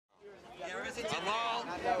I'm home,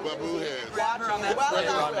 but boo heads.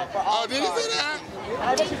 Oh, did he say that?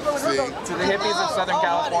 See? To the hippies of Southern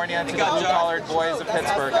California, to the blue-collared boys of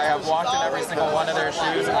Pittsburgh, I have walked in every single one of their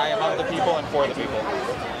shoes, and I am of the people and for the people.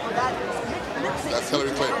 That's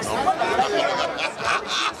Hillary Clinton.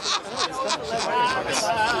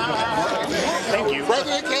 Thank you.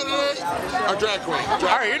 President candidate or drag queen?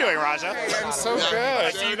 How are you doing, Raja? I'm so good.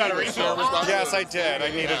 I see you got a refill. Yes, I did. I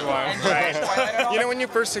needed one. You know, when you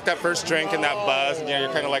first take that first drink and that buzz, and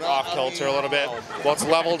you're kind of like off kilter a little bit. Well, it's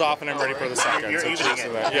leveled off, and I'm ready for the second. You're evening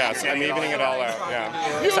it. Yes, I'm evening it all out.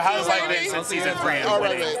 Yeah. So how's life been since season 3 and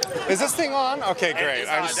winning? Is this thing on? Okay, great.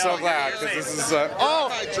 I'm so glad because this is. Oh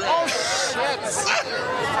shit!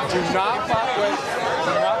 Do not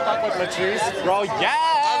fuck with Latrice. Roll, yeah.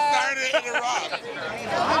 I'm starting to interrupt.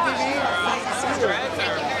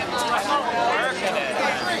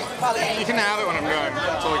 You can have it when I'm done.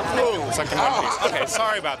 So like, so I can have these. Okay,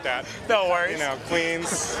 sorry about that. No worries. You know,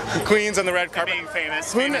 queens on the red carpet. Being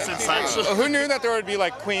famous and such. Who knew that there would be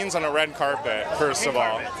like queens on a red carpet? First of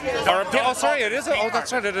all. Oh, sorry, it is.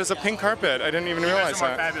 That's right. It is a pink carpet. I didn't even realize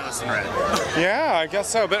that. Fabulous in red. Yeah, I guess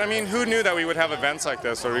so. But I mean, who knew that we would have events like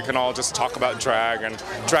this where we can all just talk about drag, and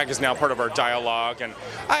drag is now part of our dialogue. And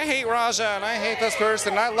I hate Raja, and I hate this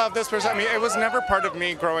person, and I love this person. I mean, it was never part of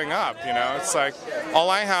me growing up. You know, it's like all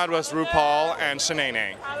I had was RuPaul and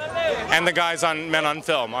Shanae, and the guys on Men on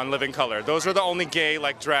Film on Living Color. Those were the only gay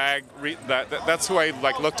like drag. That's who I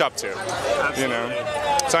like looked up to. You know.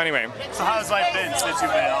 So anyway. So how's life been since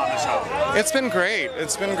you've been on the show? It's been great.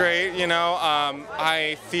 It's been great. You know,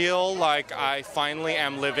 I feel like I finally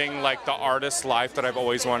am living like the artist life that I've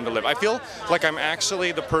always wanted to live. I feel like I'm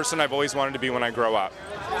actually the person I've always wanted to be when I grow up.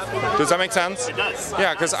 Does that make sense? It does.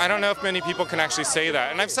 Yeah, because I don't know if many people can actually say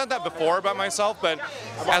that. And I've said that before about myself, but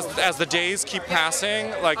as the days keep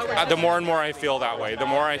passing, like the more and more I feel that way, the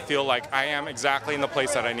more I feel like I am exactly in the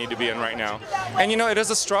place that I need to be in right now. And you know, it is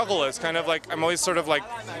a struggle. It's kind of like I'm always sort of like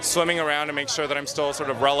swimming around to make sure that I'm still sort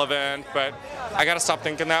of relevant, but I got to stop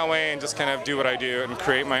thinking that way and just kind of do what I do and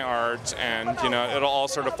create my art, and you know, it'll all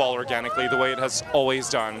sort of fall organically the way it has always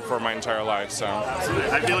done for my entire life. So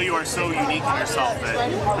I feel you are so unique in yourself that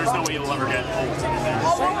there's no way you'll ever get old.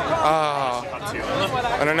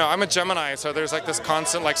 I don't know. I'm a Gemini, so there's like this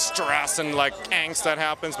constant like stress and like angst that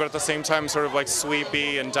happens, but at the same time sort of like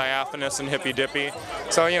sweepy and diaphanous and hippy dippy.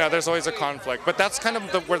 So you know, there's always a conflict, but that's kind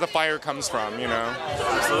of where the fire comes from, you know.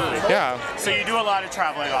 Absolutely. Yeah. So you do a lot of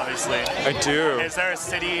traveling, obviously. I do. Is there a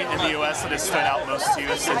city in the U.S. that has stood out most to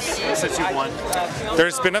you since you've won?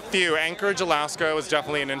 There's been a few. Anchorage, Alaska was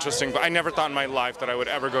definitely an interesting, but I never thought in my life that I would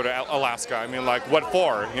ever go to Alaska. I mean, like, what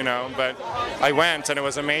for, you know? But I went, and it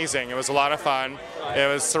was amazing. It was a lot of fun. It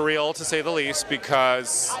was surreal, to say the least,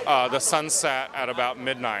 because the sun set at about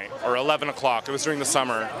midnight, or 11 o'clock. It was during the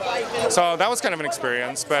summer. So that was kind of an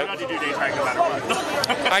experience. But How did you do day drag no matter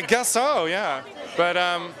what? I guess so, yeah. But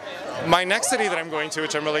my next city that I'm going to,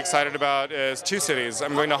 which I'm really excited about, is 2 cities.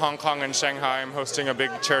 I'm going to Hong Kong and Shanghai. I'm hosting a big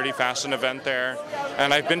charity fashion event there.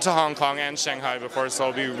 And I've been to Hong Kong and Shanghai before, so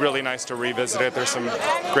it'll be really nice to revisit it. There's some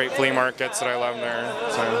great flea markets that I love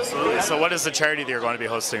there. So what is the charity that you're going to be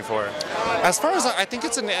hosting for? As far as I think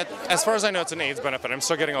as far as I know, it's an AIDS benefit. I'm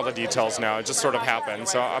still getting all the details now. It just sort of happened.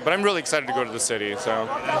 So, but I'm really excited to go to the city. So,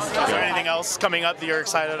 Is there anything else coming up that you're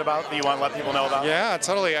excited about that you want to let people know about? Yeah,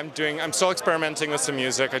 totally. I'm still experimenting with some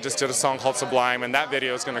music. I just did a song called Sublime, and that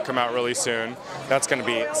video is going to come out really soon. That's going to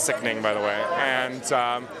be sickening, by the way. And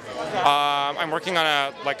I'm working on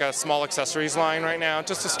a small accessories line right now,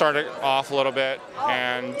 just to start it off a little bit.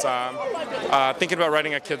 And thinking about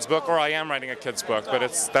writing a kids book, or I am writing a kids book, but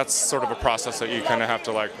that's sort of a process that you kind of have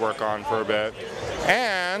to like work on for a bit.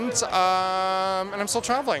 And I'm still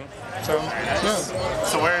traveling. So, yeah.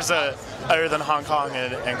 So where's other than Hong Kong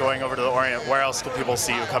and going over to the Orient, where else could people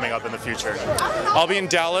see you coming up in the future? I'll be in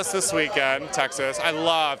Dallas this weekend, Texas. I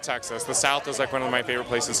love Texas. The South is like one of my favorite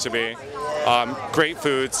places to be. Great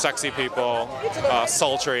food, sexy people,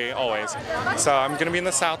 sultry, always. So I'm going to be in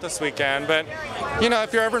the South this weekend. But, you know,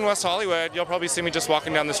 if you're ever in West Hollywood, you'll probably see me just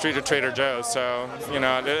walking down the street of Trader Joe's. So, you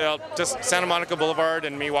know, just Santa Monica Boulevard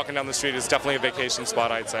and me walking down the street is definitely a vacation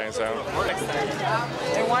spot, I'd say. So.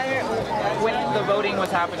 And when the voting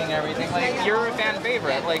was happening and everything, like, you're a fan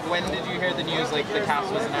favorite. Like, when did you hear the news, like, the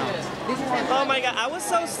cast was announced? Oh my God, I was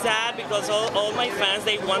so sad because all my fans,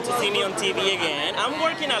 they want to see me on TV again. I'm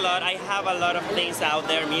working a lot. I have a lot of things out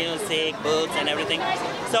there, music, books, and everything.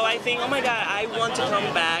 So I think, oh my God, I want to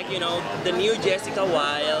come back, you know, the new Jessica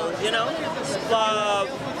Wilde, you know. But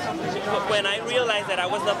when I realized that I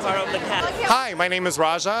was not part of the cast. Hi, my name is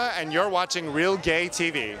Raja, and you're watching Real Gay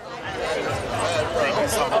TV. Thank you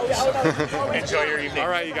so much. Enjoy your evening. All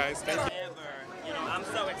right, you guys. Thank you.